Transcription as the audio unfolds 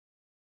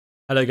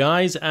Hello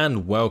guys,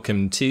 and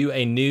welcome to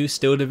a new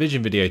Steel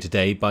Division video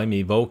today by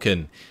me,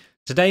 Vulcan.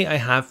 Today I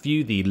have for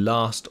you the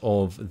last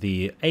of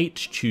the 8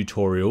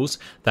 tutorials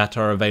that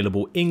are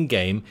available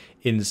in-game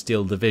in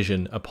Steel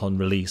Division upon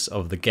release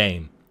of the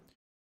game.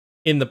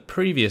 In the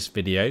previous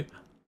video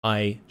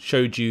I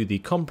showed you the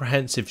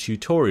comprehensive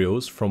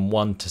tutorials from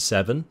 1 to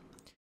 7.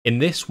 In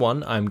this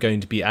one I'm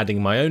going to be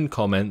adding my own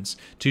comments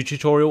to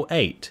tutorial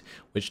 8,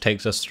 which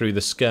takes us through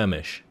the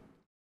skirmish.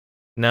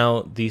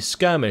 Now, the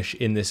skirmish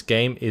in this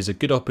game is a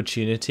good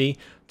opportunity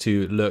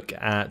to look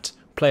at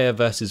player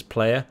versus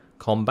player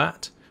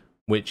combat,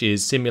 which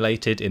is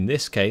simulated in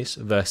this case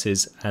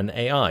versus an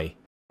AI.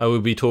 I will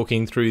be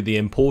talking through the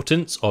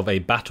importance of a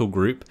battle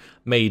group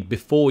made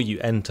before you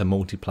enter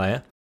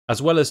multiplayer,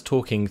 as well as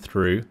talking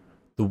through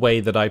the way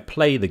that I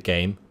play the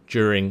game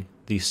during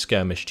the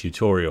skirmish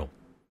tutorial.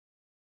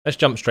 Let's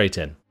jump straight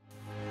in.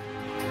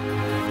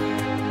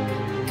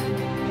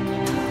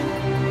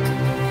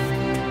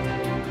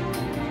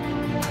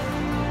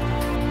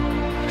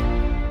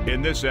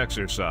 In this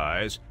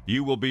exercise,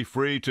 you will be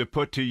free to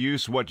put to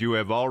use what you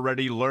have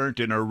already learnt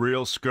in a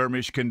real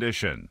skirmish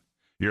condition.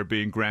 You're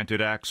being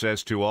granted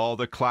access to all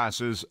the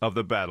classes of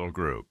the battle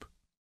group.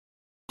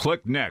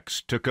 Click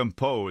Next to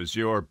compose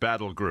your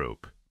battle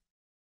group.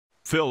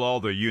 Fill all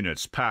the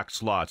units' pack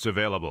slots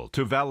available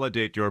to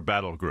validate your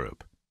battle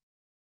group.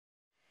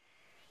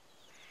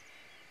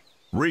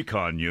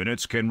 Recon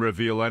units can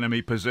reveal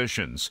enemy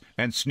positions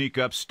and sneak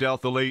up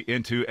stealthily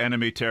into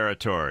enemy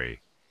territory.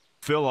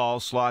 Fill all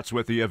slots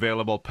with the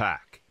available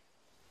pack.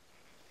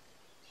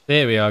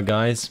 There we are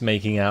guys,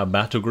 making our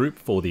battle group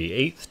for the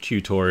 8th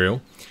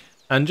tutorial.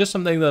 And just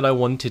something that I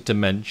wanted to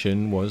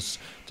mention was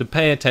to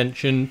pay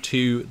attention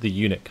to the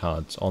unit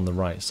cards on the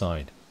right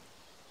side.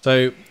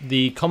 So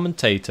the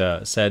commentator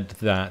said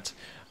that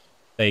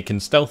they can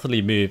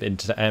stealthily move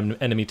into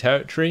enemy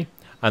territory,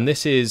 and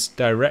this is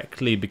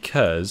directly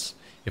because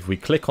if we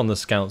click on the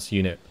scouts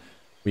unit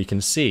we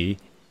can see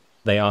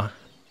they are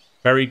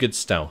very good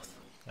stealth,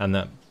 and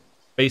that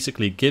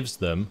basically gives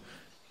them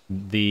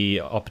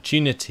the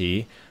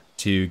opportunity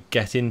to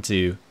get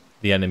into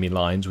the enemy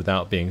lines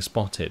without being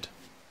spotted.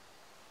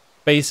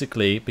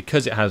 Basically,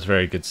 because it has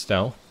very good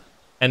stealth,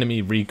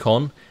 enemy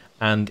recon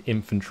and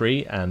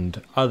infantry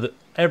and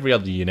every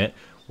other unit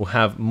will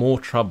have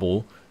more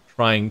trouble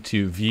trying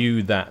to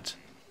view that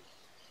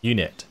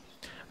unit.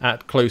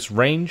 At close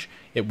range,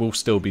 it will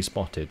still be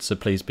spotted, so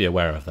please be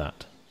aware of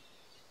that.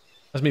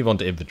 Let's move on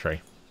to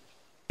infantry.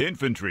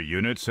 Infantry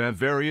units have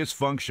various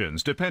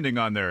functions depending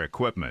on their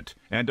equipment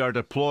and are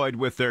deployed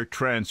with their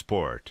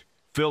transport.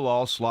 Fill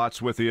all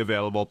slots with the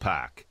available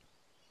pack.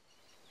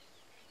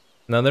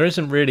 Now there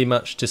isn't really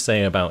much to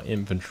say about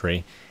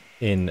infantry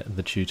in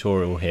the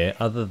tutorial here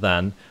other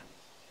than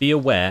be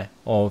aware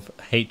of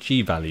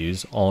HE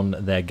values on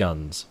their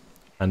guns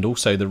and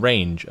also the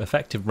range,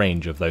 effective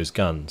range of those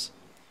guns.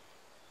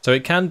 So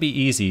it can be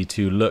easy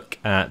to look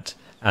at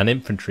an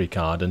infantry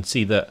card and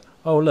see that,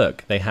 oh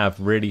look, they have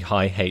really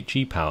high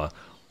HE power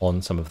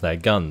on some of their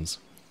guns.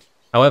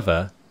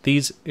 However,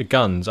 these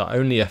guns are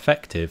only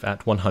effective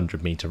at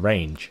 100 meter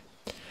range.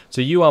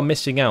 So you are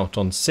missing out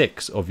on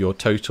 6 of your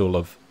total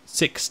of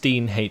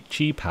 16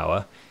 HE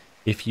power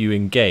if you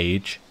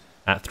engage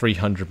at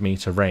 300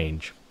 meter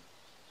range.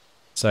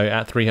 So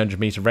at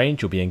 300 meter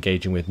range you'll be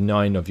engaging with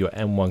 9 of your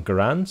M1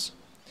 Garands,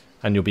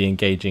 and you'll be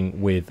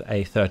engaging with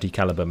a 30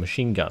 caliber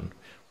machine gun,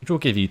 which will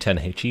give you 10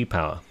 HE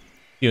power.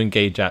 If you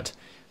engage at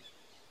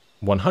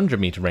 100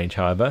 meter range,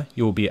 however,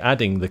 you will be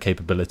adding the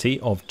capability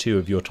of 2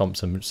 of your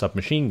Thompson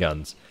submachine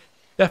guns.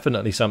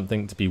 Definitely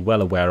something to be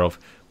well aware of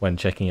when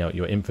checking out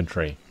your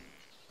infantry.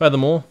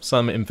 Furthermore,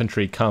 some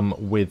infantry come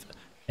with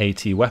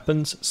AT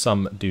weapons,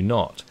 some do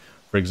not.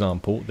 For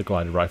example, the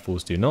glider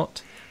rifles do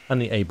not, and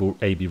the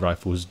AB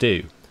rifles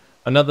do.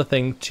 Another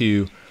thing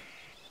to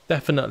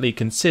definitely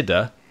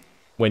consider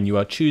when you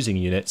are choosing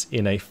units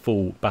in a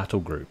full battle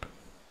group.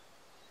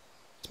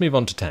 Let's move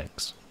on to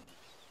tanks.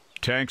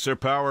 Tanks are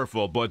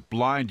powerful, but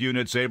blind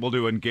units able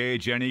to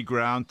engage any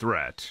ground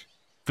threat.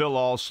 Fill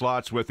all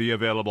slots with the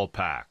available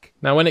pack.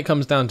 Now when it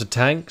comes down to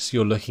tanks,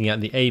 you're looking at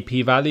the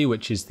AP value,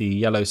 which is the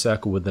yellow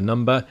circle with the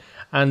number,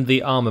 and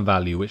the armor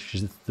value, which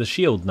is the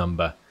shield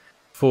number.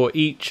 For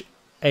each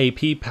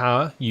AP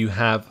power you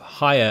have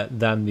higher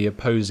than the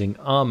opposing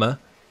armor,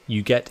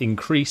 you get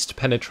increased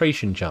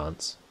penetration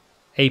chance.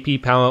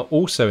 AP power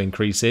also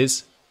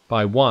increases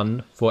by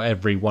 1 for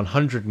every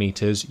 100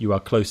 meters you are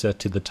closer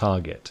to the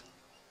target.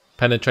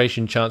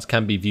 Penetration chance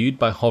can be viewed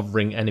by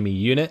hovering enemy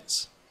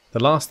units.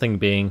 The last thing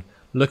being,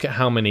 look at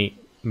how many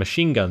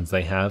machine guns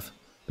they have,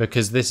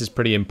 because this is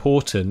pretty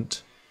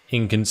important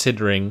in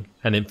considering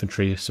an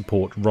infantry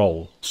support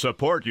role.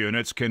 Support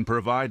units can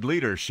provide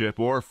leadership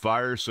or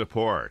fire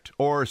support,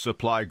 or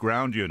supply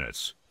ground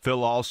units.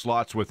 Fill all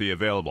slots with the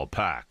available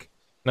pack.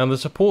 Now the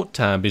support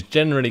tab is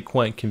generally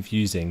quite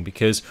confusing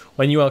because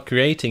when you are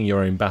creating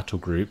your own battle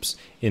groups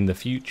in the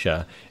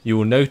future, you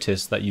will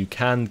notice that you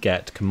can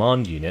get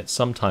command units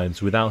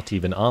sometimes without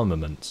even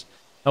armaments.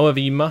 However,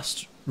 you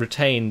must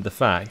retain the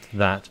fact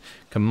that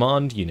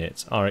command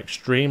units are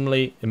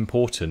extremely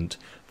important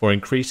for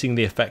increasing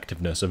the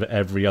effectiveness of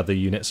every other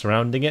unit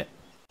surrounding it.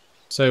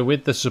 So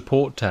with the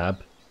support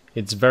tab,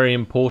 it's very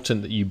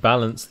important that you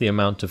balance the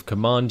amount of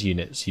command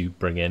units you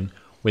bring in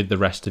with the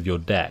rest of your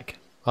deck.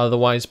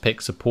 Otherwise,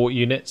 pick support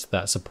units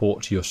that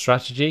support your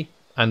strategy,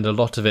 and a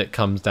lot of it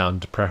comes down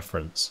to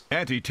preference.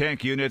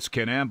 Anti-tank units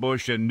can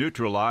ambush and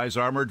neutralize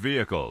armored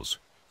vehicles.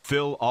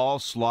 Fill all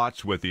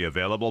slots with the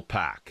available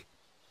pack.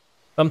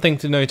 Something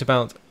to note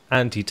about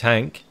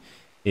anti-tank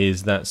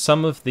is that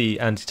some of the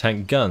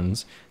anti-tank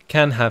guns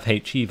can have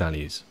HE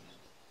values.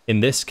 In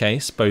this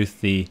case,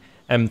 both the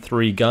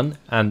M3 gun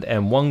and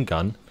M1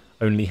 gun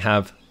only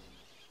have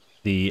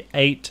the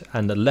 8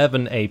 and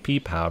 11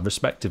 AP power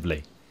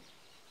respectively.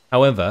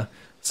 However,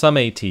 some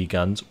AT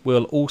guns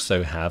will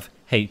also have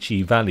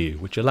HE value,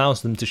 which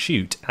allows them to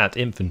shoot at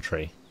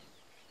infantry.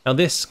 Now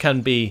this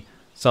can be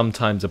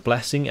sometimes a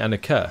blessing and a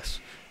curse,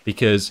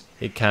 because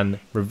it can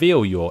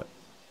reveal your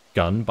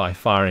gun by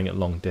firing at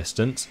long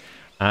distance,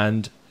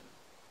 and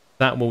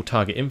that will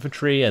target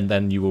infantry, and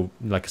then you will,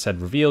 like I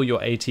said, reveal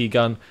your AT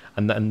gun,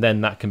 and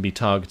then that can be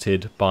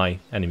targeted by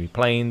enemy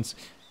planes,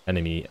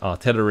 enemy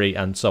artillery,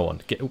 and so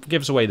on. It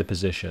gives away the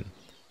position.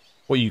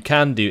 What you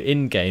can do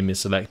in-game is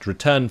select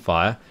Return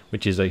Fire,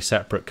 which is a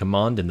separate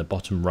command in the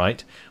bottom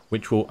right,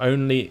 which will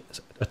only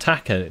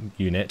attack a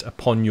unit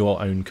upon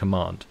your own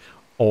command,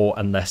 or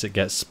unless it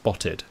gets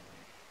spotted.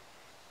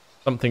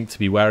 Something to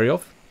be wary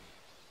of.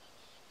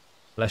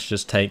 Let's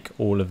just take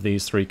all of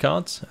these 3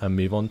 cards and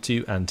move on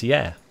to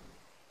anti-air.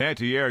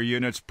 Anti-air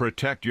units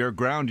protect your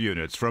ground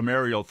units from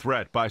aerial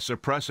threat by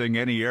suppressing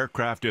any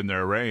aircraft in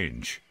their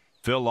range.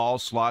 Fill all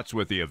slots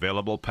with the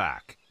available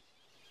pack.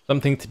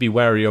 Something to be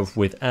wary of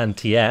with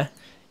anti-air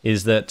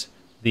is that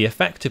the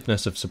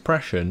effectiveness of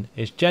suppression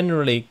is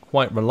generally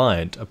quite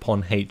reliant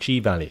upon HE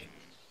value.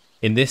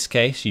 In this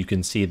case, you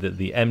can see that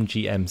the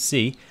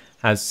MGMC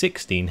has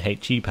 16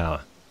 HE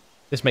power.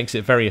 This makes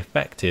it very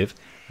effective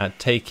at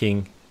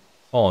taking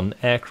on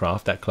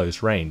aircraft at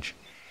close range,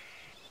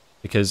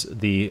 because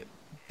the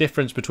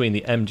difference between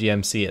the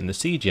MGMC and the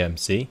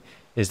CGMC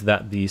is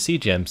that the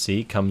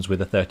CGMC comes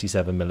with a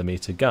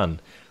 37mm gun,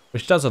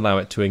 which does allow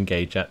it to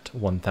engage at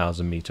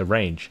 1000 meter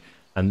range,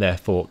 and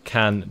therefore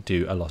can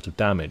do a lot of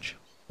damage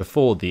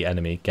before the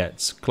enemy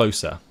gets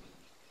closer.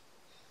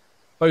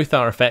 Both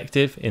are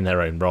effective in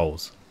their own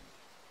roles.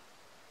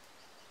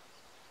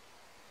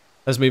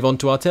 Let's move on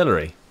to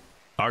artillery.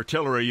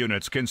 Artillery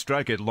units can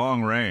strike at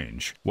long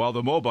range, while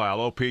the mobile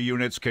OP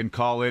units can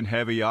call in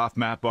heavy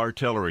off-map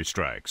artillery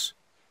strikes.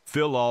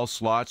 Fill all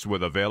slots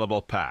with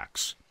available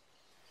packs.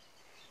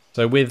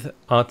 So with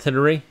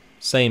artillery,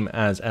 same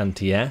as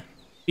anti-air,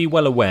 be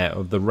well aware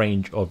of the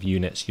range of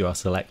units you are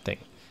selecting.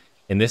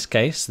 In this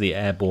case, the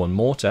airborne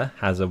mortar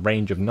has a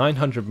range of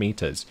 900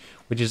 meters,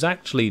 which is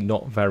actually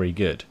not very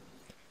good.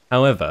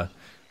 However,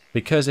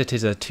 because it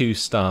is a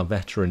 2-star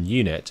veteran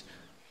unit,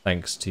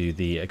 thanks to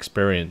the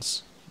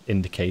experience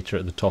indicator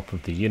at the top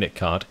of the unit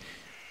card,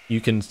 you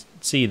can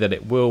see that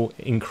it will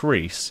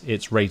increase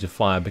its rate of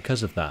fire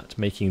because of that,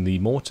 making the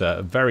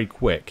mortar very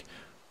quick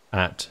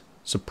at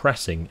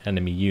suppressing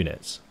enemy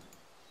units.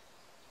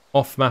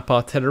 Off-map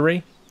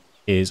artillery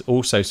is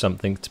also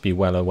something to be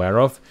well aware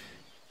of.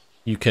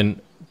 You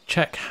can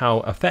check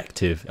how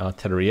effective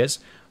artillery is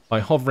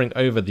by hovering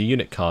over the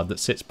unit card that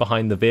sits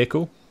behind the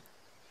vehicle.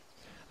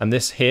 And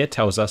this here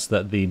tells us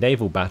that the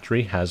naval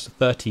battery has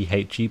 30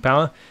 HE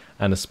power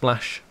and a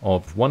splash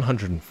of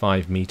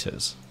 105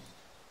 meters.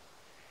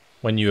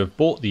 When you have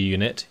bought the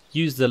unit,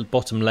 use the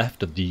bottom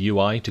left of the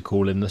UI to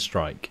call in the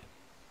strike.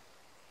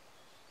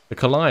 The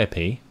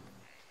Calliope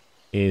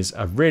is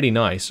a really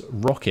nice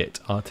rocket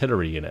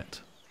artillery unit.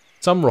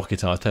 Some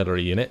rocket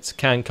artillery units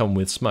can come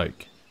with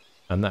smoke,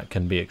 and that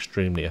can be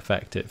extremely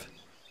effective.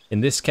 In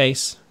this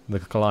case, the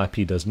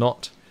Calliope does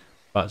not,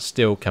 but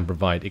still can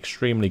provide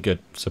extremely good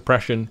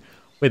suppression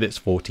with its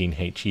 14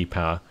 HE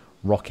power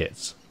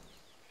rockets.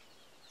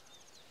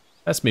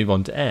 Let's move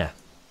on to air.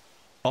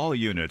 All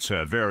units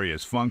have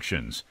various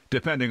functions,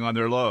 depending on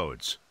their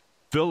loads.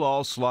 Fill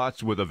all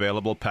slots with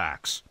available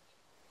packs.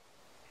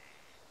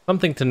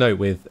 Something to note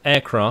with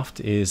aircraft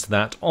is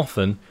that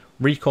often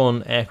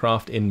recon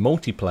aircraft in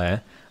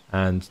multiplayer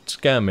and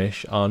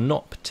skirmish are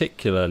not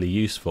particularly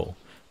useful,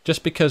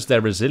 just because their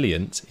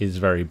resilience is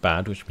very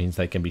bad, which means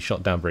they can be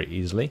shot down very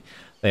easily.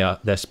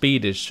 Their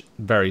speed is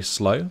very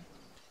slow,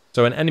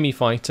 so an enemy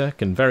fighter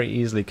can very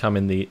easily come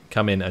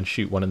in and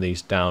shoot one of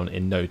these down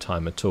in no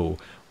time at all,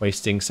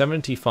 wasting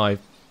 75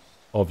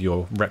 of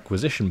your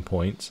requisition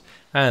points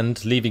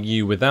and leaving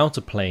you without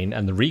a plane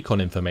and the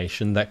recon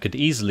information that could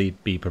easily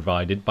be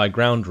provided by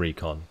ground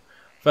recon.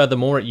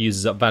 Furthermore, it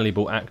uses up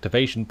valuable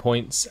activation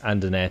points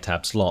and an air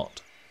tab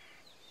slot.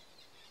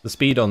 The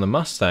speed on the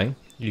Mustang,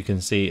 you can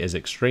see, is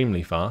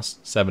extremely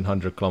fast,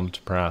 700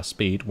 km/h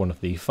speed, one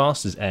of the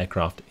fastest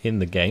aircraft in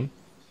the game.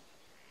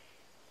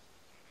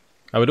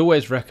 I would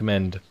always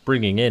recommend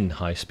bringing in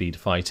high-speed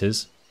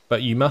fighters,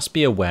 but you must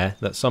be aware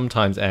that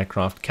sometimes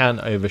aircraft can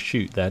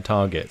overshoot their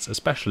targets,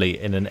 especially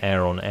in an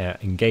air-on-air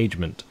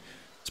engagement.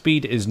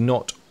 Speed is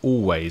not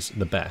always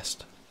the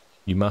best.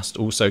 You must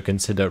also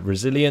consider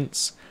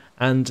resilience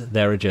and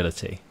their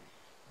agility.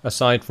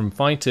 Aside from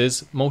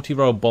fighters,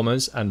 multi-role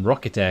bombers and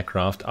rocket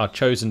aircraft are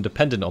chosen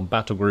dependent on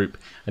battle group,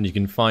 and you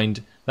can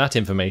find that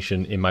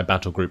information in my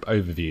battle group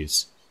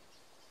overviews.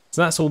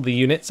 So that's all the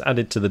units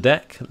added to the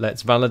deck.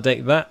 Let's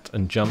validate that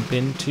and jump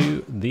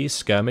into the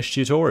skirmish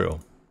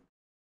tutorial.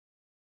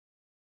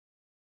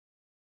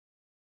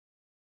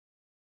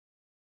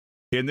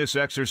 In this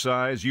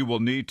exercise, you will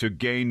need to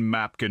gain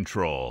map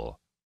control.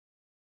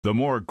 The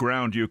more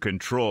ground you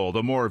control,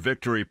 the more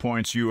victory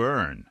points you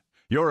earn.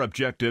 Your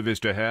objective is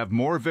to have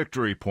more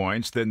victory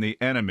points than the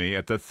enemy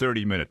at the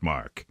 30-minute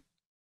mark.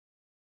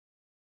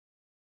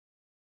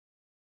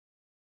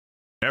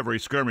 Every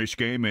skirmish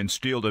game in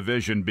Steel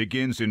Division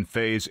begins in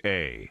Phase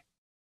A.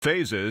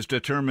 Phases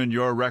determine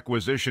your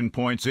requisition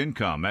points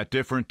income at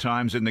different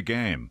times in the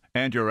game,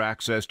 and your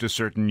access to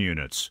certain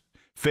units.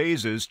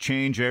 Phases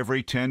change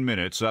every 10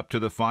 minutes up to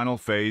the final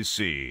Phase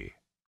C.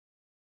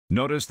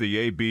 Notice the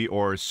A, B,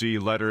 or C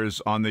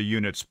letters on the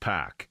unit's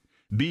pack.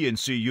 B and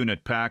C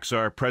unit packs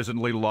are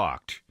presently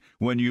locked.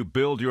 When you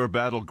build your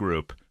battle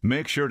group,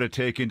 make sure to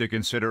take into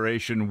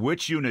consideration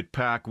which unit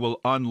pack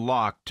will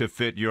unlock to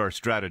fit your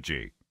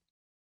strategy.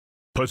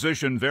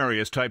 Position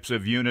various types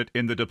of unit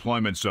in the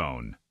deployment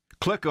zone.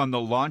 Click on the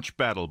Launch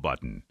Battle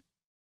button.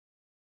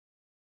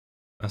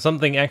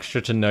 Something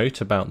extra to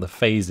note about the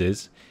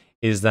phases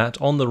is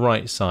that on the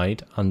right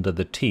side, under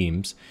the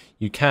teams,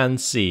 you can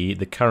see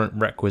the current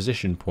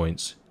requisition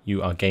points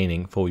you are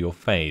gaining for your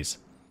phase.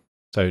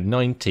 So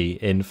 90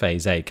 in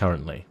Phase A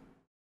currently.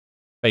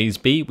 Phase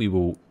B we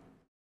will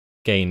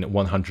gain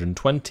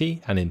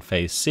 120, and in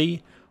Phase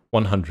C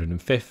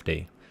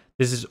 150.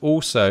 This is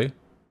also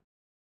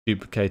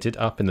duplicated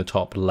up in the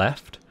top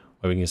left,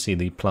 where we can see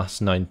the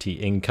plus 90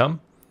 income.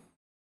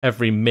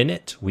 Every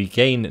minute we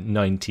gain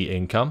 90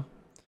 income,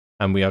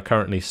 and we are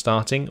currently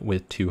starting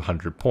with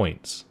 200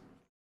 points.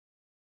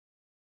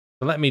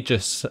 So let me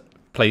just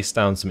place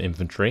down some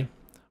infantry.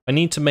 I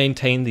need to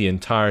maintain the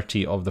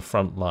entirety of the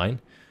front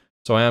line,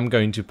 so I am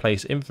going to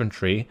place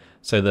infantry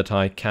so that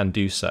I can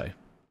do so.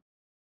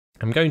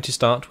 I'm going to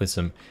start with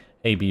some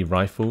AB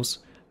rifles,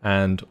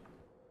 and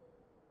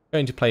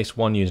going to place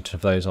one unit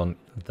of those on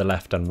the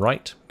left and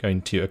right.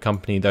 Going to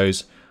accompany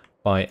those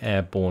by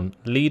airborne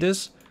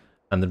leaders,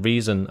 and the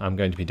reason I'm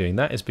going to be doing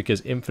that is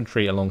because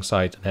infantry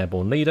alongside an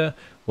airborne leader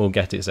will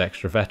get its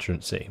extra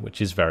veterancy,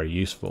 which is very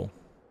useful.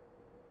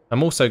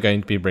 I'm also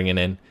going to be bringing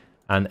in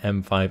an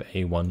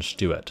M5A1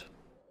 Stuart.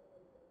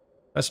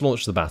 Let's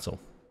launch the battle.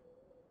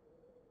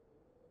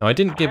 Now, I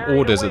didn't give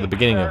orders at the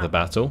beginning of the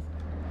battle,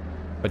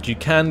 but you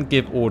can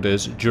give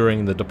orders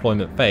during the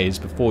deployment phase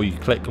before you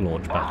click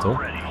launch battle.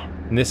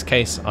 In this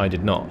case, I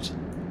did not.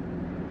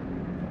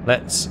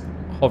 Let's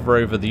hover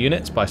over the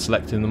units by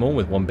selecting them all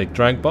with one big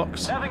drag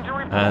box,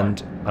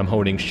 and I'm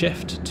holding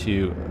shift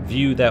to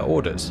view their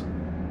orders.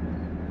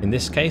 In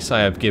this case, I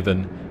have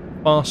given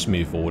fast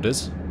move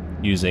orders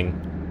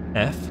using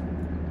F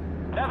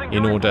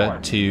in order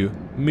to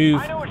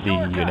move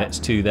the units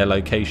to their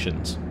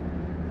locations.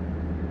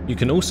 You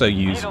can also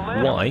use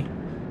Y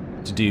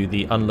to do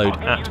the unload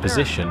at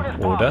position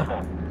order,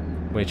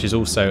 which is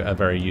also a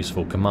very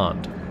useful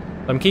command.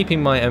 I'm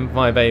keeping my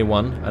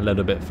M5A1 a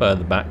little bit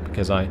further back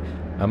because I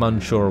am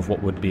unsure of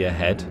what would be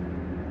ahead.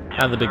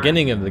 At the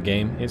beginning of the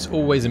game, it's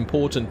always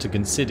important to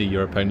consider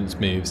your opponent's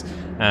moves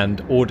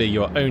and order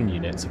your own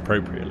units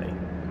appropriately.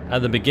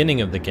 At the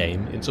beginning of the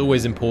game, it's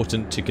always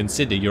important to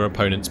consider your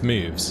opponent's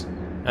moves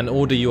and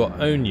order your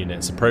own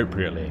units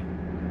appropriately.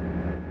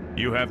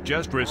 You have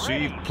just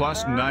received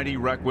plus 90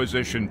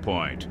 requisition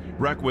point.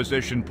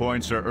 Requisition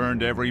points are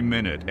earned every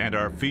minute and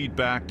are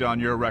feedbacked on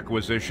your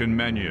requisition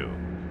menu.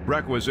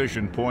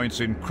 Requisition points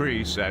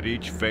increase at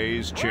each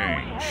phase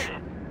change.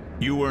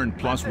 You earn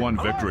plus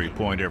 1 victory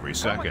point every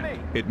second.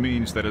 It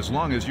means that as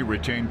long as you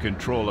retain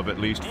control of at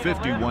least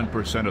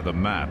 51% of the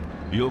map,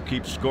 you'll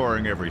keep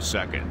scoring every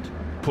second.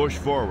 Push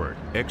forward,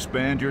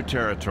 expand your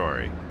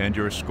territory, and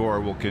your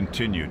score will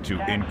continue to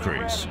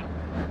increase.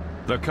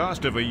 The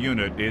cost of a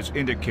unit is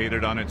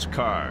indicated on its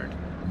card.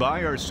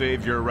 Buy or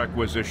save your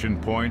requisition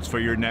points for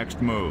your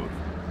next move.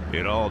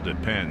 It all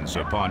depends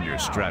upon your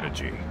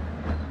strategy.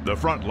 The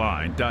front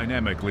line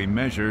dynamically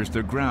measures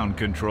the ground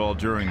control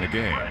during the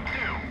game.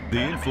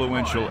 The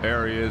influential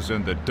areas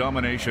and the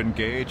domination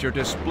gauge are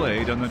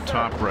displayed on the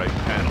top right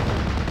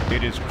panel.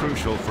 It is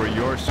crucial for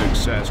your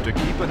success to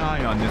keep an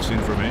eye on this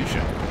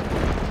information.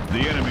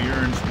 The enemy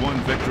earns 1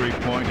 victory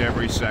point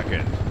every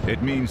second.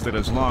 It means that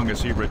as long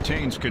as he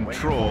retains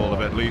control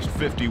of at least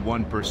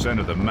 51%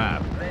 of the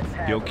map,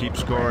 he'll keep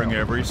scoring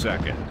every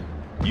second.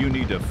 You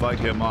need to fight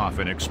him off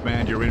and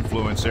expand your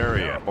influence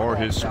area, or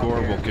his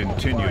score will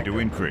continue to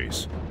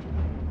increase.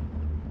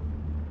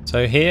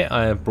 So here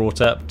I have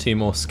brought up 2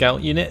 more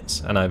scout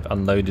units and I've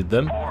unloaded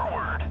them.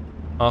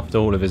 After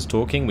all of his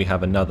talking, we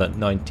have another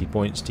 90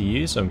 points to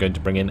use, so I'm going to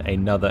bring in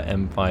another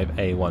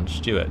M5A1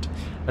 Stuart.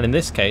 And in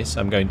this case,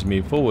 I'm going to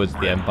move forwards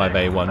the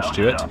M5A1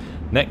 Stuart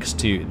next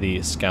to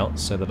the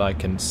scouts so that I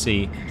can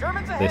see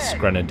this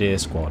grenadier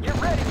squad.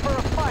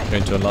 I'm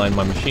going to align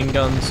my machine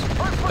guns,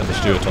 get the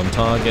Stuart on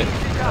target,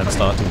 and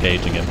start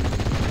engaging him.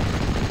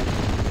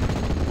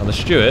 Now the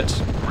Stuart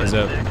is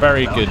a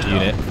very good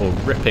unit for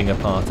ripping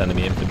apart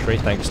enemy infantry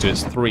thanks to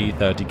its 3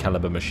 30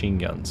 caliber machine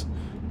guns.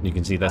 You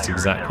can see that's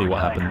exactly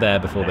what happened there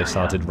before they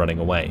started running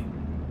away.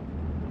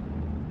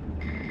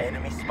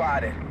 Enemy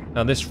spotted.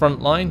 Now this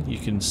front line, you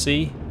can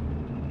see,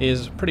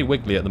 is pretty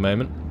wiggly at the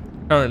moment.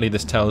 Currently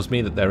this tells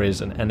me that there is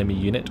an enemy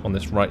unit on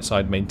this right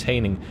side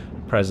maintaining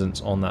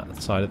presence on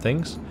that side of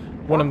things.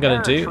 What I'm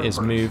going to do is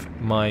move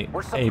my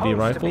AB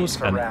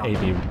rifles and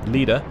AB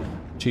leader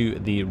to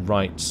the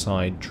right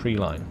side tree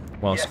line,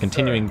 whilst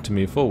continuing to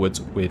move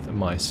forwards with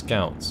my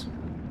scouts.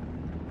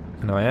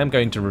 Now I am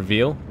going to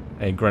reveal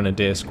a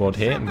grenadier squad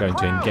here. I'm going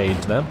to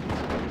engage them.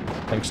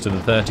 Thanks to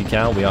the 30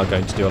 cal, we are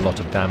going to do a lot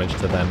of damage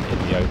to them in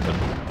the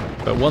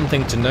open. But one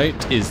thing to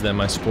note is that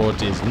my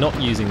squad is not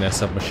using their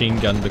submachine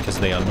gun because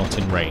they are not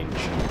in range.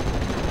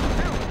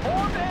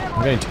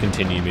 I'm going to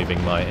continue moving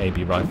my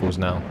AB rifles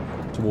now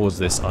towards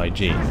this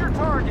IG.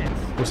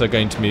 Also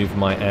going to move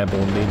my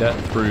airborne leader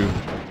through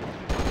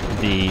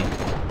the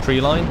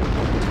tree line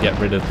to get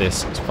rid of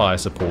this fire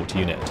support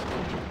unit.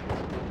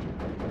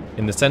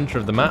 In the centre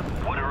of the map,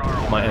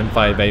 my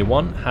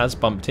M5A1 has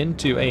bumped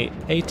into a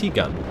AT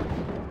gun,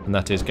 and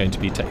that is going to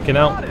be taken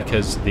out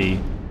because the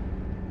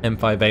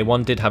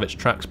M5A1 did have its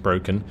tracks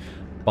broken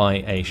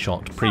by a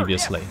shot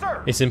previously.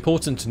 It's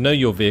important to know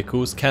your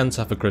vehicles can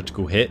suffer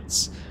critical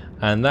hits,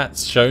 and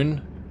that's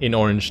shown in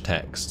orange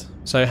text.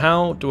 So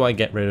how do I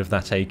get rid of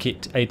that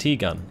AT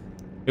gun?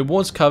 It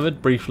was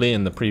covered briefly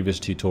in the previous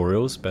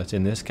tutorials, but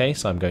in this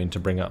case I'm going to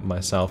bring up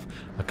myself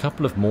a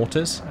couple of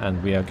mortars,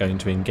 and we are going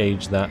to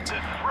engage that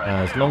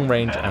as long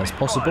range as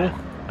possible,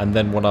 and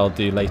then what I'll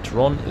do later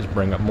on is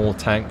bring up more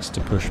tanks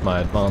to push my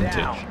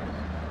advantage.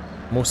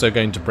 I'm also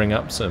going to bring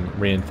up some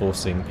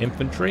reinforcing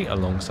infantry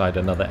alongside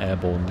another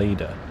airborne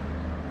leader.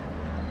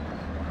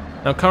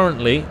 Now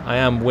currently I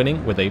am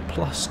winning with a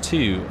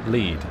 +2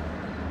 lead.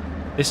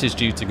 This is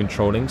due to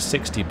controlling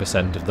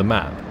 60% of the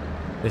map.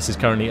 This is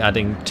currently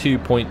adding 2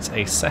 points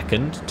a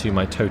second to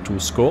my total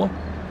score.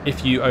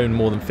 If you own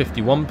more than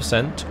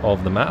 51%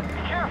 of the map,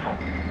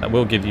 that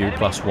will give you a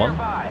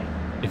 +1.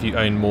 If you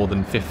own more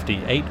than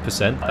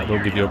 58%, that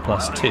will give you a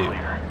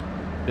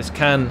 +2. This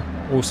can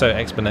also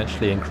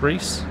exponentially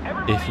increase.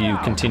 If you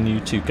continue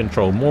to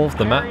control more of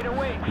the map,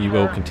 you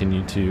will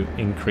continue to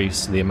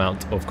increase the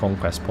amount of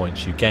conquest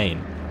points you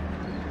gain.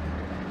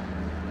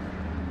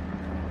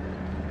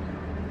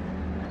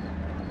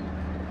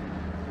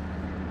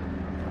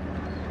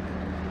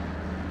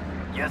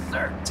 Yes,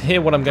 sir. So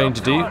here what I'm going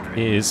to do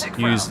is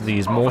use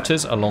these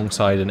mortars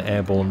alongside an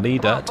airborne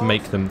leader to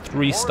make them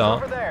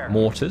 3-star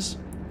mortars.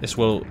 This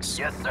will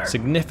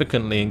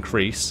significantly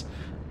increase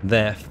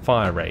their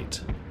fire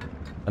rate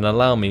and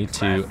allow me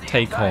to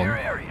take on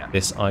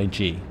this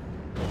IG.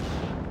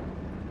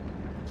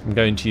 I'm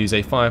going to use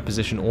a fire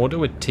position order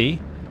with T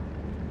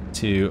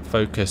to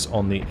focus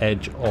on the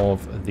edge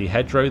of the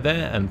hedgerow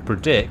there and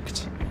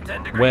predict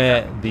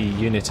where the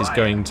unit is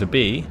going to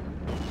be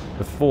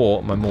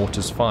before my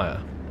mortars fire.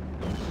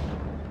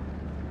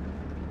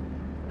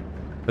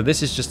 But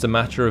this is just a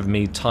matter of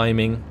me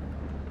timing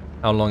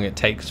how long it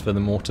takes for the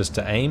mortars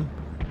to aim,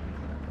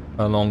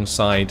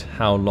 alongside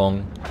how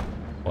long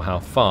or how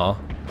far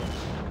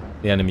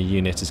the enemy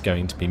unit is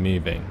going to be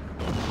moving.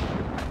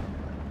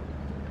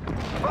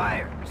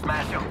 Fire!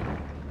 Smash him!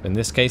 In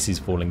this case he's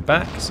falling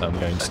back, so I'm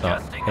going to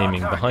start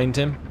aiming behind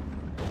him.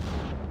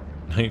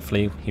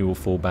 Hopefully he will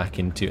fall back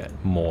into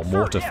more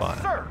mortar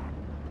fire.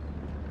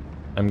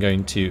 I'm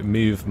going to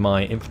move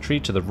my infantry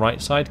to the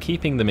right side,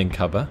 keeping them in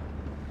cover.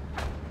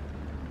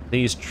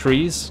 These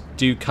trees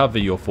do cover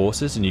your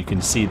forces, and you can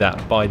see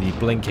that by the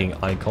blinking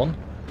icon.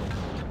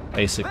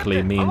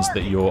 Basically means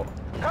that your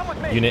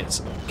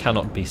units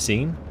cannot be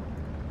seen.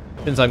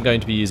 Since I'm going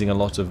to be using a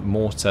lot of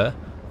mortar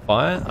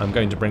fire, I'm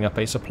going to bring up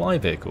a supply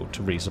vehicle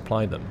to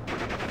resupply them.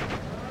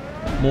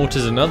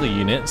 Mortars and other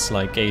units,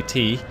 like AT,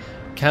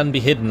 can be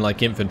hidden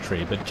like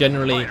infantry, but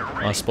generally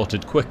are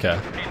spotted quicker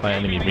by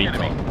enemy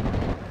recon.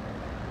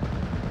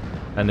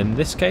 And in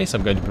this case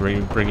I'm going to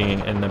be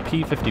bringing in a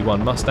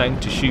P-51 Mustang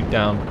to shoot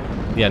down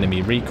the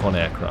enemy recon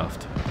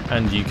aircraft.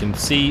 And you can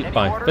see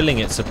by filling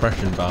its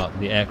suppression bar,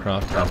 the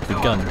aircraft has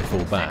begun to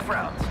fall back.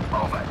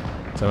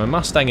 So my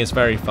Mustang is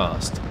very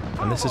fast,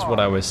 and this is what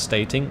I was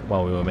stating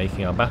while we were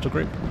making our battle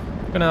group.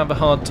 We're going to have a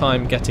hard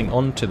time getting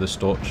onto the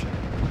Storch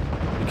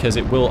because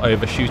it will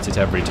overshoot it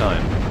every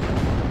time.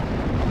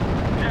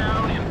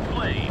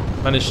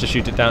 Managed to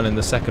shoot it down in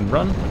the second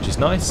run, which is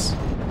nice.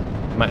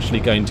 I'm actually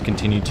going to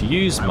continue to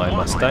use my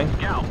Mustang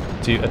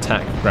to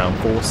attack ground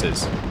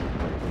forces.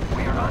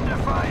 We are under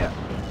fire.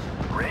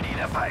 Ready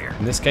to fire.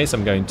 In this case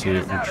I'm going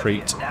to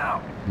retreat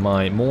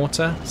my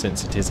mortar,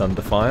 since it is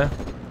under fire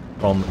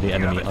from the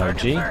enemy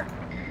IG.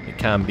 It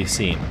can be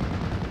seen.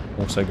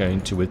 Also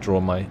going to withdraw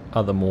my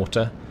other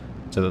mortar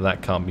so that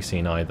that can't be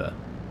seen either.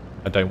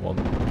 I don't want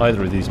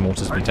either of these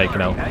mortars to be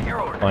taken out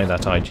by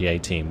that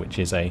IG-18, which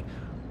is a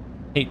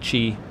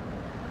HE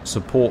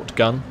support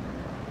gun,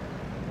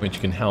 which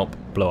can help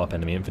blow up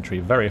enemy infantry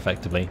very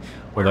effectively,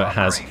 although it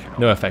has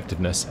no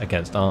effectiveness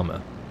against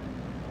armor.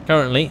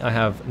 Currently, I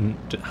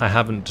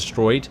haven't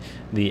destroyed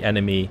the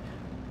enemy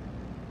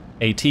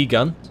AT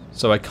gun,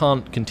 so I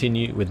can't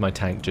continue with my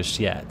tank just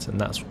yet, and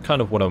that's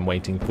kind of what I'm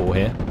waiting for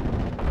here.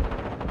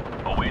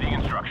 Awaiting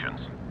instructions.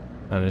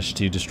 Managed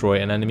to destroy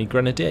an enemy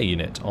grenadier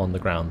unit on the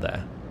ground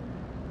there.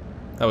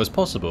 That was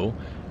possible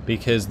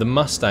because the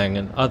Mustang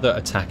and other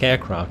attack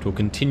aircraft will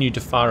continue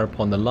to fire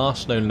upon the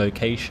last known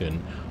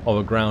location of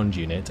a ground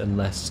unit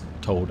unless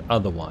told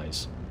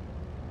otherwise.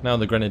 Now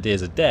the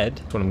grenadiers are dead,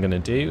 what I'm going to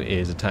do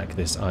is attack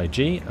this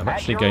IG. I'm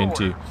actually going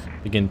to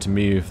begin to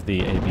move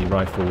the AB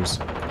rifles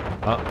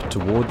up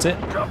towards it.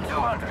 Drop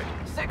 200.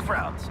 6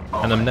 rounds.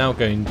 And I'm now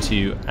going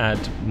to add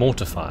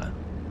mortar fire.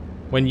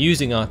 When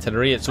using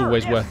artillery, it's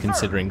always worth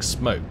considering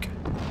smoke.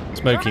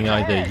 Smoking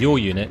either your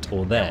unit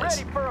or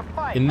theirs.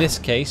 In this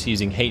case,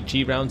 using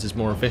HE rounds is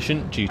more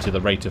efficient due to the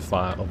rate of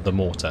fire of the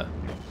mortar.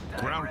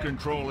 Ground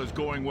control is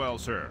going well,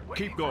 sir.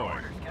 Keep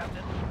going.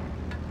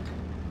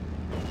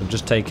 I've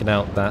just taken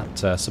out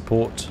that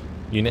support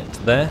unit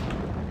there.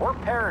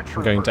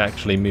 I'm going to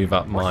actually move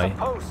up my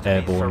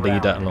airborne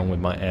leader along with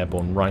my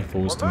airborne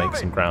rifles to make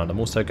some ground. I'm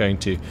also going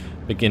to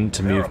begin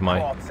to move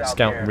my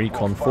scout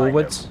recon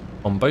forwards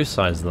on both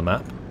sides of the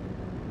map.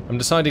 I'm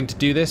deciding to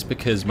do this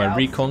because my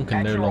recon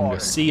can no longer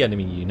see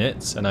enemy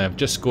units and I have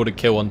just scored a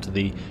kill onto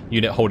the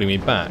unit holding me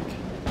back.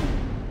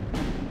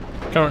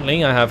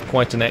 Currently I have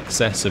quite an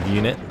excess of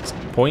unit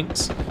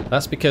points.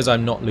 That's because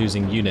I'm not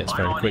losing units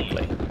very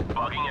quickly.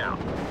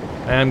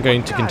 I am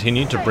going to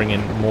continue to bring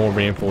in more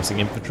reinforcing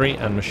infantry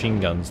and machine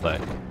guns though,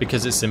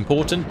 because it's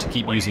important to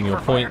keep using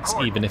your points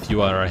even if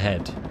you are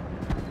ahead.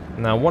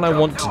 Now what I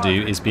want to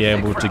do is be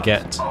able to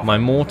get my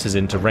mortars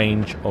into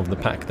range of the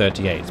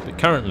PaK-38s, but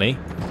currently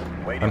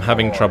I'm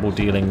having trouble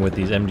dealing with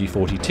these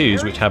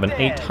MG42s which have an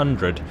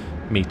 800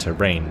 meter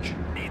range.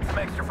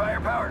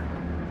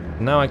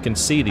 Now I can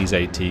see these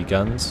AT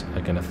guns,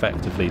 I can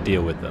effectively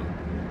deal with them.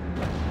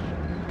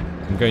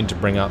 I'm going to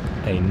bring up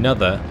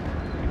another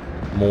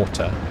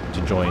mortar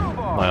to join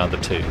my other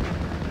two.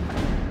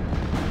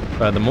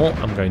 Furthermore,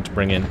 I'm going to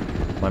bring in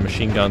my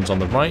machine guns on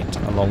the right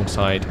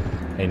alongside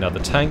another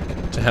tank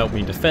to help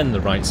me defend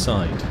the right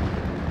side.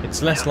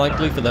 It's less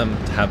likely for them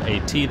to have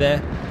AT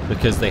there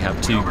because they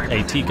have 2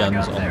 AT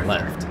guns on the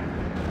left.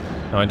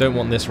 Now I don't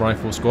want this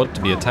rifle squad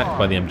to be attacked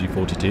by the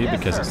MG42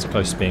 because it's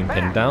close to being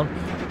pinned down.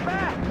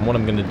 And what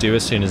I'm going to do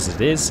as soon as it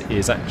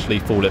is actually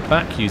fall it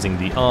back using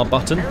the R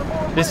button.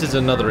 This is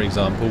another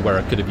example where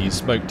I could have used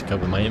smoke to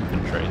cover my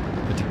infantry,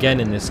 but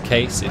again in this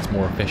case it's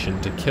more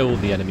efficient to kill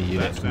the enemy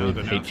unit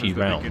with HE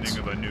rounds.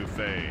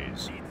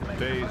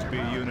 Phase B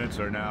units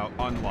are now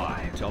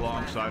unlocked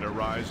alongside a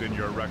rise in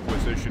your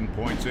requisition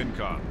points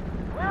income.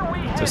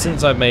 So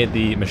since I've made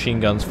the machine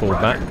guns fall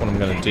back, what I'm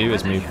going to do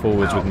is move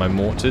forwards with my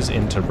mortars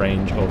into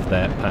range of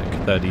their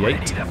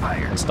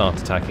PaK-38 and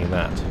start attacking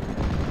that.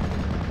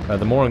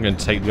 Furthermore, I'm going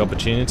to take the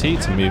opportunity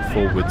to move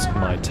forwards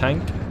my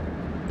tank.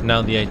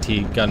 Now the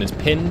AT gun is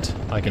pinned,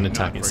 I can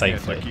attack it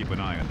safely. Keep an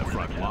eye on the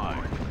front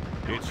line.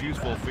 It's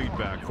useful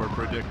feedback for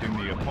predicting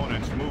the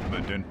opponent's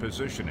movement and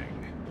positioning.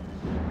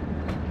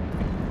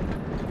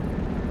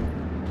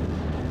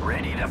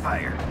 Ready to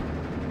fire.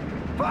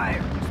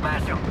 Fire!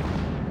 Smash them!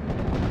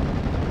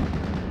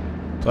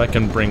 So I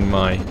can bring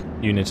my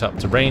unit up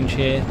to range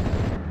here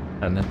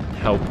and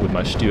help with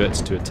my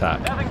Stuarts to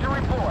attack. Nothing to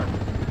report.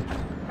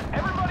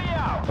 Everybody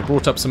out! I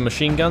brought up some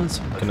machine guns.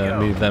 I'm going to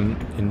move them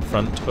in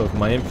front of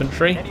my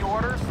infantry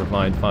to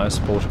provide fire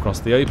support across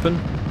the open.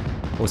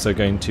 Also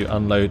going to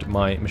unload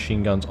my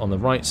machine guns on the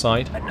right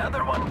side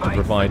to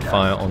provide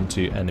fire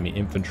onto enemy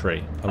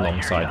infantry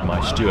alongside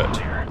my Stuart.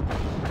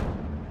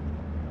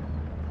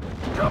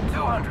 Drop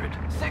 200.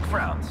 6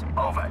 rounds.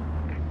 Over.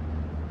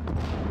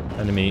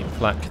 Enemy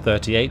Flak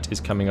 38 is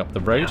coming up the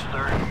road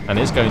and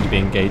is going to be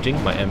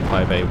engaging my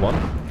M5A1.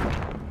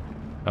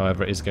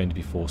 However, it is going to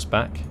be forced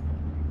back.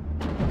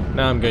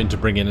 Now I'm going to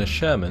bring in a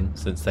Sherman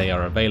since they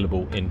are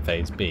available in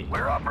Phase B.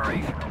 We're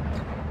operational.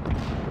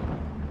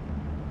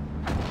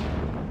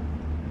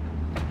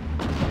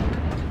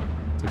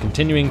 So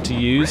continuing to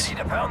use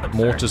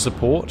mortar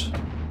support.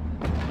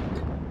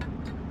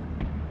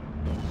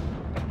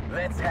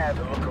 Let's have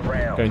a look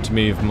around. Going to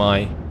move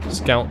my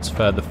scouts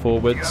further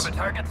forwards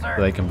so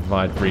they can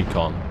provide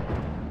recon.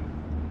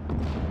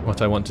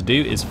 What I want to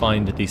do is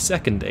find the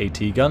second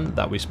AT gun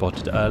that we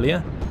spotted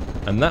earlier,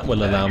 and that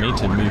will allow me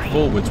to move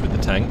forwards with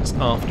the tanks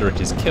after it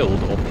is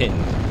killed or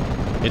pinned.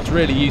 It's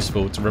really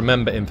useful to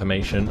remember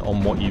information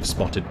on what you've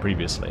spotted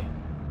previously.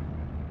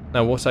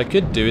 Now what I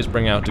could do is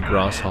bring out a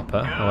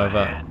grasshopper,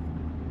 however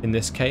in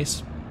this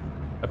case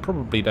I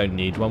probably don't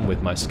need one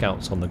with my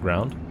scouts on the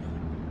ground.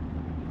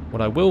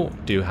 What I will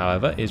do,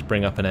 however, is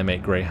bring up an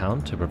M8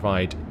 Greyhound to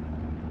provide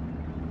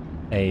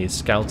a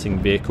scouting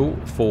vehicle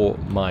for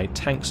my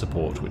tank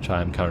support, which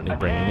I am currently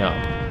bringing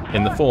up,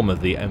 in the form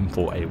of the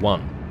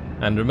M4A1.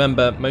 And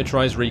remember,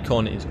 motorised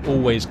recon is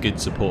always good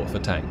support for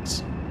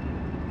tanks.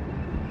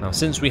 Now,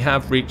 since we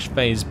have reached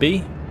Phase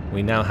B,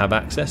 we now have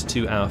access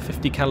to our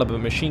 50 caliber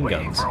machine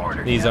guns.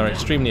 These are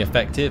extremely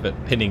effective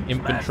at pinning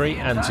infantry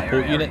and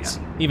support units,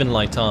 even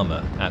light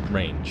armour, at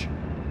range.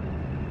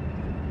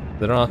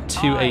 There are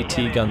 2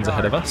 AT guns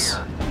ahead of us.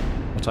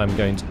 What I'm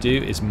going to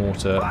do is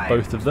mortar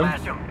both of them.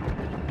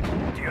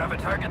 Do you have a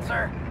target,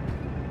 sir?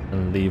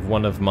 And leave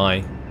one of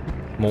my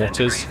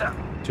mortars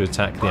to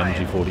attack the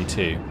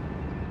MG42.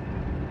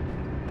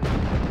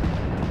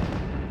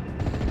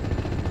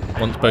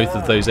 Once both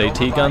of those AT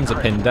guns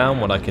are pinned down,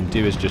 what I can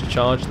do is just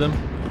charge them.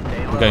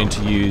 I'm going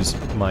to use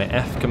my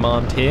F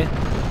command here,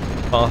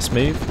 fast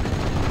move,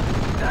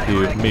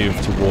 to move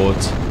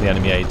towards the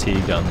enemy AT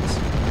guns.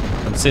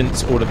 And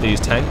since all of these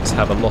tanks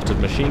have a lot of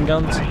machine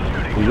guns,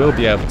 we will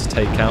be able to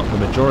take out the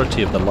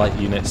majority of the light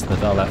units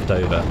that are left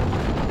over.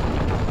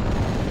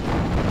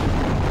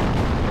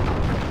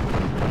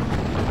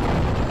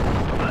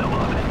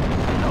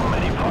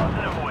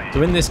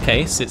 So in this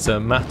case, it's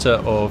a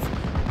matter of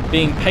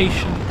being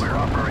patient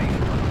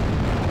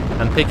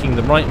and picking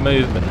the right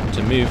movement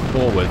to move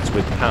forwards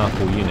with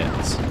powerful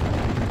units.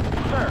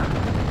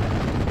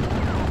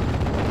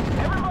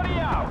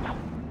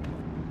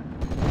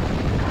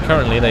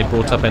 Currently they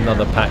brought up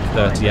another Pack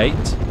 38.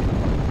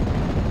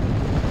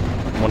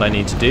 What I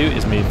need to do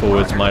is move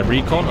forwards my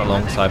recon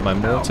alongside my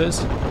mortars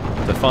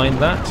to find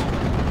that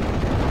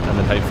and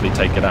then hopefully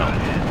take it out.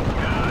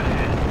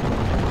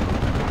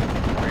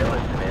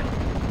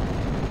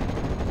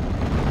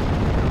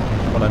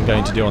 What I'm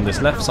going to do on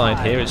this left side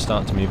here is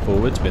start to move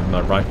forwards with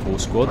my rifle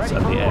squads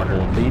and the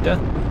airborne leader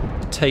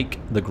to take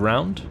the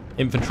ground.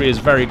 Infantry is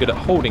very good at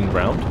holding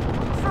ground,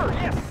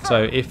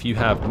 so if you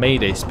have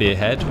made a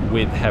spearhead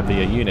with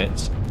heavier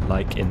units,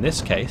 like in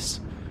this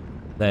case,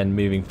 then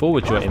moving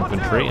forward your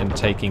infantry and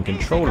taking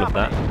control of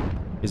that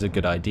is a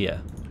good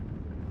idea.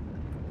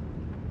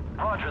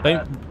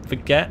 Don't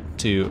forget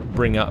to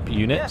bring up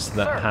units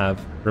that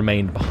have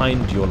remained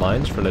behind your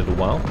lines for a little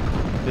while.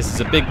 This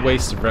is a big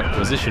waste of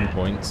requisition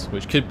points,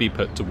 which could be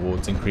put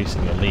towards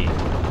increasing your lead.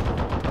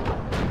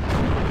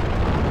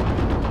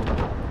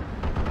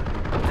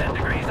 10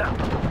 degrees up.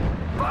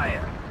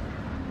 Fire.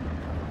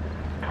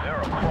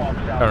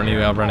 Currently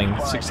we are running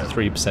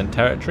 63%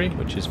 territory,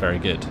 which is very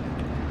good.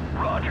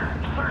 Roger.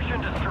 Search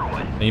and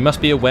destroy. Now you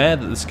must be aware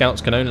that the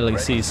scouts can only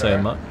see so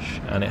much,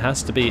 and it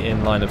has to be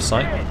in line of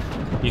sight.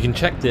 You can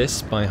check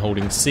this by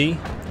holding C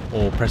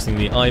or pressing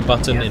the I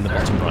button in the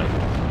bottom right.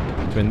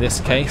 So in this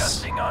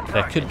case,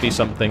 there could be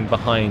something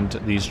behind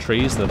these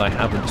trees that I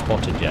haven't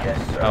spotted yet.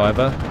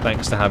 However,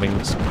 thanks to having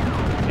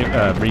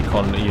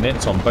recon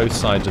units on both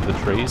sides of the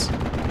trees,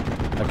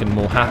 I can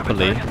more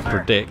happily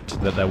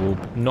predict that there will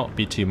not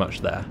be too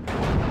much there.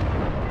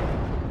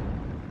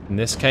 In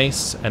this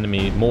case,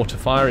 enemy mortar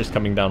fire is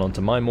coming down onto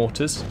my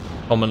mortars,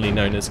 commonly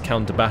known as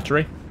counter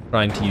battery,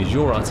 trying to use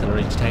your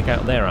artillery to take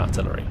out their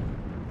artillery.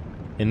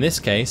 In this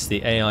case,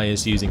 the AI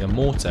is using a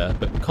mortar,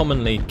 but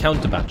commonly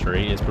counter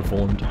battery is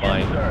performed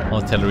by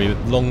artillery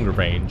with longer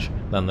range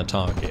than the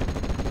target.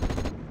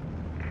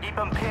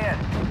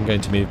 I'm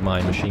going to move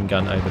my machine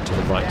gun over to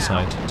the right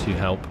side to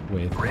help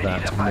with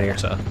that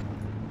mortar.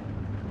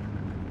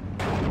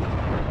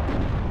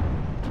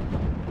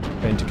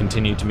 I'm going to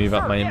continue to move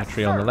up my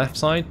infantry on the left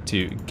side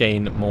to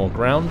gain more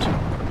ground,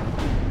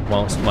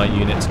 whilst my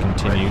units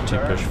continue to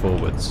push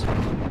forwards.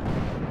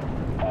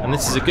 And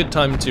this is a good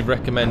time to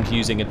recommend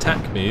using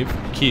attack move,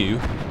 Q,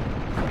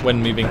 when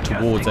moving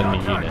towards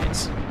enemy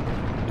units.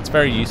 It's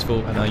very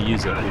useful and I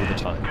use it all the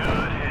time.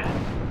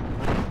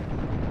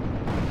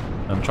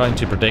 I'm trying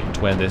to predict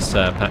where this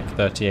Pack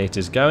 38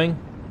 is going,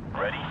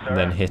 and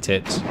then hit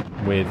it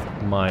with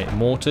my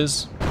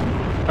mortars.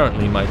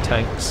 Currently my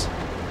tanks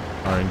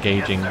are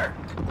engaging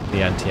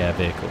the anti-air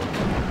vehicle.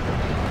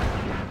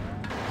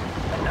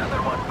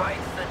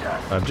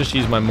 I've just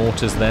used my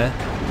mortars there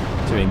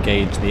to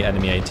engage the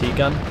enemy AT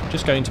gun.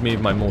 Just going to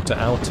move my mortar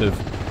out of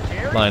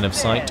line of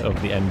sight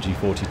of the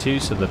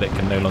MG42 so that it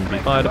can no longer be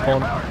fired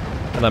upon,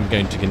 and I'm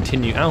going to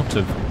continue out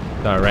of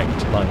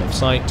direct line of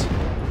sight,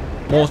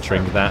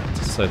 mortaring that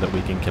so that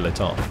we can kill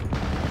it off.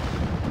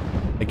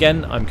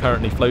 Again, I'm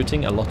currently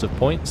floating a lot of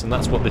points, and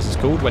that's what this is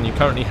called when you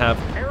currently have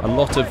a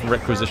lot of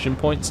requisition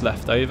points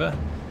left over.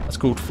 That's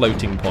called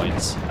floating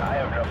points.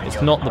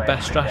 It's not the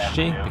best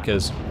strategy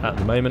because at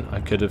the moment I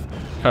could have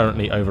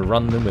currently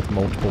overrun them with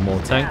multiple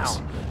more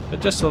tanks, but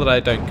just so that I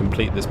don't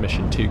complete this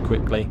mission too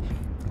quickly,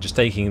 I'm just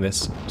taking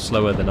this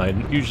slower than I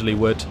usually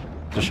would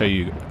to show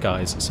you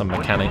guys some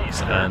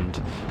mechanics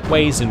and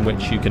ways in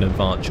which you can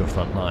advance your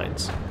front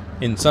lines.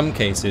 In some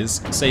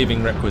cases,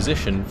 saving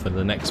requisition for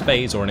the next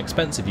phase or an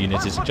expensive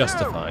unit is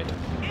justified.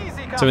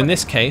 So in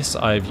this case,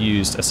 I've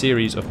used a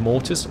series of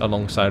mortars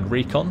alongside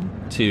recon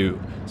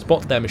to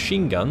spot their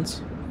machine guns,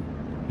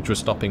 which were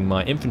stopping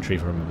my infantry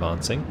from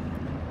advancing.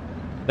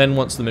 Then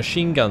once the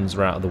machine guns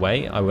were out of the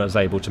way, I was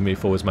able to move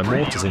forwards my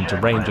mortars into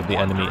range of the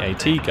enemy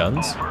AT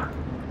guns,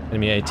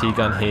 Enemy AT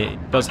gun here.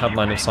 It does have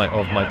line of sight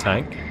of my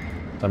tank.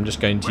 So I'm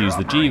just going to use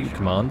the G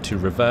command to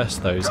reverse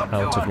those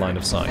out of line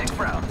of sight.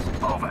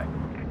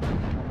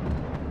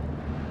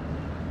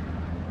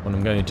 What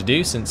I'm going to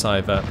do, since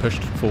I've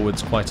pushed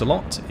forwards quite a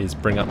lot, is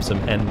bring up some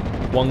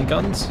N1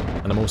 guns,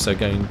 and I'm also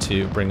going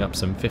to bring up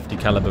some 50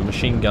 caliber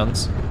machine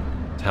guns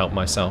to help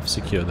myself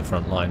secure the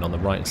front line on the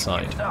right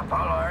side.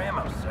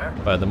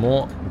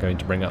 Furthermore, I'm going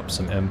to bring up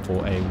some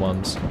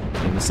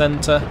M4A1s in the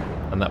centre,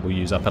 and that will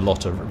use up a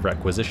lot of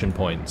requisition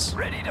points.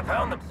 Ready to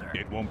pound them, sir.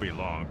 It won't be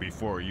long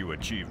before you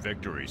achieve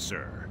victory,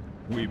 sir.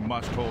 We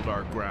must hold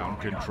our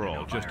ground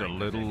control just a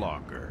little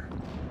longer.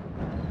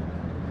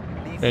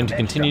 I'm going to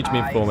continue to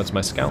move forward to my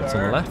scouts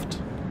on the left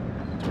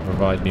to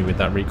provide me with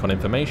that recon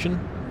information.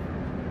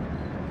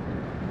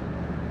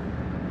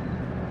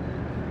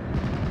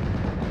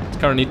 It's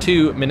currently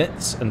 2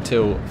 minutes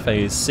until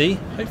Phase C.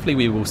 Hopefully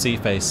we will see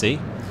Phase C,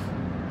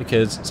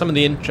 because some of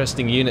the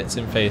interesting units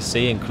in Phase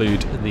C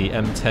include the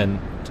M10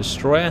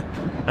 destroyer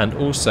and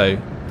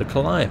also the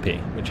Calliope,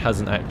 which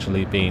hasn't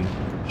actually been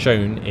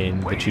shown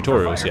in the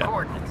tutorials yet.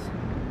 Are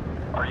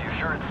you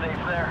sure it's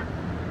safe there?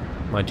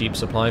 My Jeep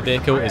supply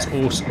vehicle is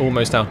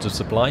almost out of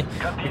supply.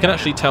 You can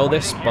actually tell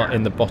this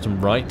in the bottom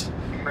right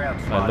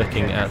by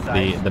looking at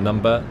the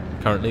number,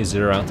 currently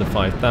 0 out of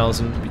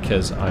 5,000,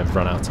 because I've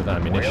run out of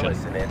ammunition.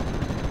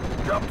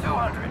 Drop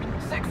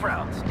 200, 6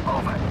 rounds,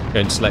 over. I'm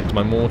going to select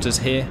my mortars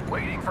here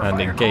and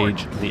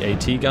engage the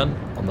AT gun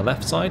on the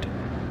left side.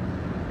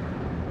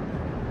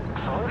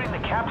 Saluting the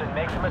captain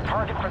makes him a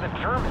target for the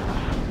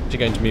Germans. I'm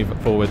going to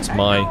move forwards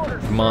my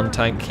command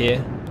tank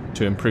here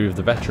to improve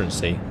the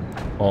veterancy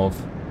of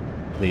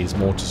these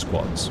mortar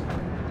squads.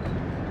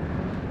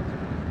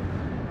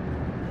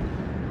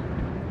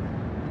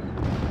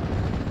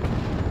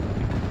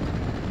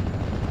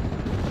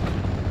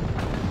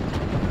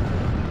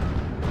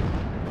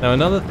 Now,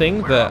 another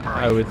thing that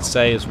I would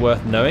say is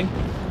worth knowing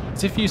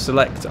is if you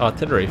select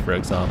artillery, for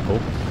example,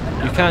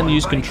 you can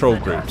use control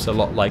groups a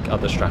lot like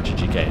other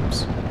strategy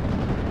games.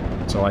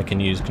 So I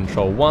can use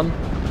control 1,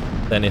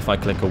 then if I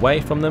click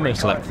away from them and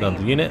select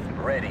another unit,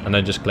 and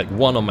I just click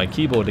 1 on my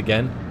keyboard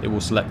again, it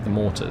will select the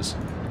mortars.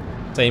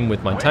 Same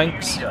with my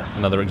tanks.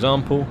 Another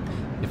example,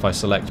 if I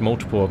select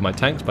multiple of my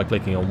tanks by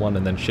clicking on one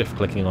and then shift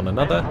clicking on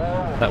another,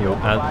 that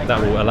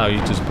will allow you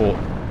to support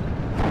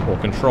or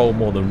control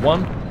more than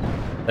one.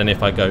 Then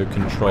if I go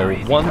control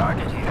 1,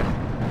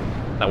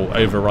 that will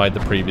override the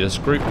previous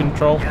group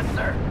control.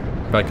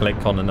 If I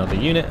click on another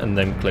unit and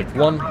then click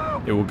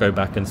 1, it will go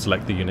back and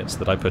select the units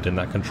that I put in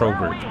that control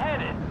group.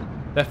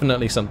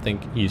 Definitely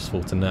something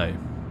useful to know.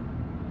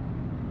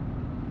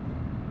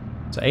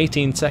 So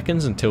 18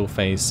 seconds until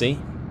Phase C.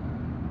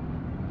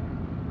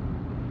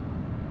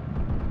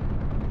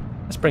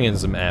 Let's bring in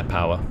some air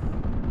power,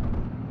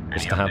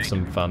 just to have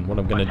some fun. What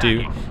I'm going to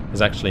do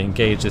is actually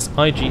engage this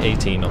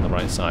IG-18 on the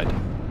right side.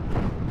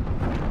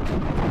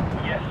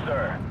 Yes,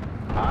 sir.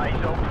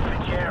 Eyes open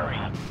for Jerry.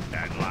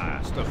 At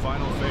last, the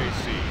final Phase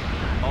C.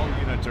 All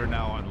units are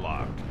now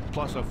unlocked,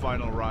 plus a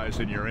final rise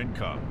in your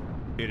income.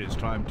 It is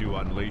time to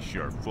unleash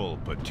your full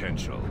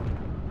potential.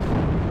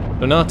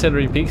 An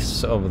artillery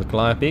piece of the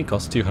Calliope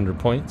costs 200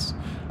 points.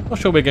 Not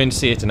sure we're going to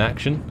see it in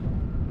action.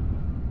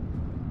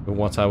 But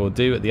what I will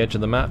do at the edge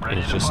of the map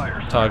is just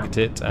target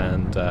it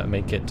and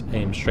make it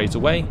aim straight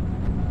away.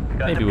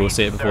 Maybe we'll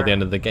see it before the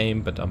end of the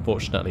game, but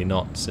unfortunately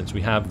not, since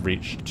we have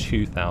reached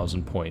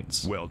 2,000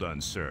 points. Well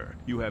done, sir.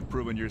 You have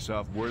proven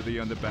yourself worthy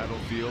on the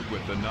battlefield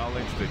with the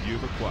knowledge that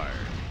you've acquired.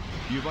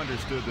 You've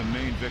understood the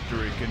main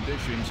victory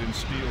conditions in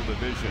Steel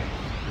Division,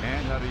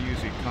 and how to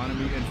use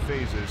economy and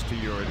phases to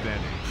your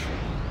advantage.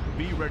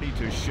 Be ready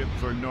to ship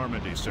for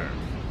Normandy, sir.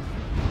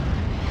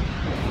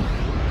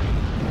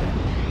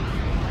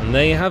 And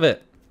there you have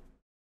it.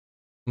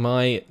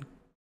 My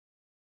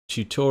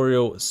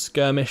tutorial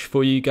skirmish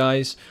for you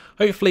guys.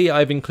 Hopefully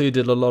I've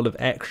included a lot of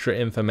extra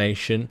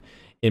information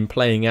in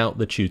playing out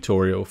the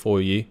tutorial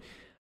for you.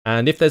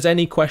 And if there's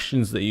any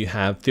questions that you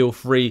have, feel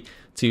free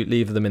to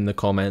leave them in the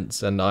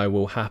comments and I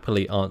will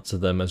happily answer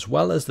them, as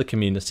well as the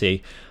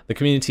community. The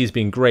community has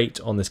been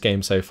great on this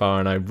game so far,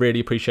 and I really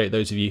appreciate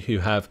those of you who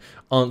have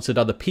answered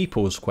other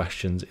people's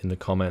questions in the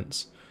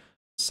comments.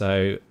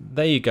 So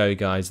there you go,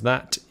 guys.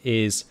 That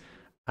is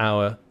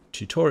our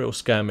tutorial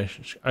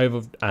skirmish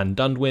over and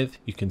done with.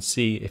 You can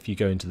see, if you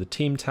go into the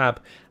team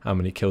tab, how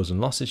many kills and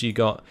losses you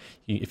got.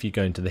 If you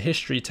go into the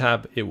history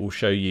tab, it will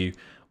show you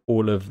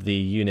all of the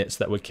units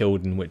that were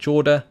killed in which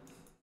order.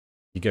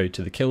 You go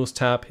to the kills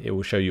tab, it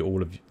will show you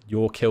all of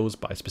your kills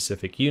by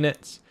specific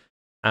units.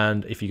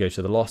 And if you go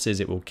to the losses,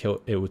 it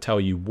will tell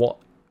you what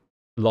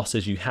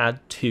losses you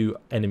had to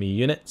enemy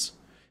units.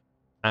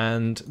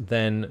 And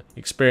then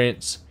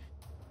experience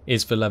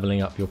is for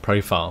leveling up your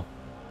profile.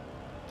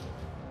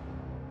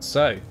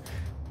 So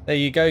there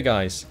you go,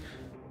 guys.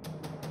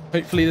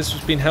 Hopefully this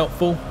has been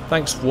helpful.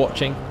 Thanks for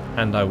watching,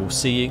 and I will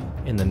see you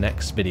in the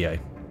next video.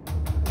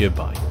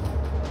 Goodbye.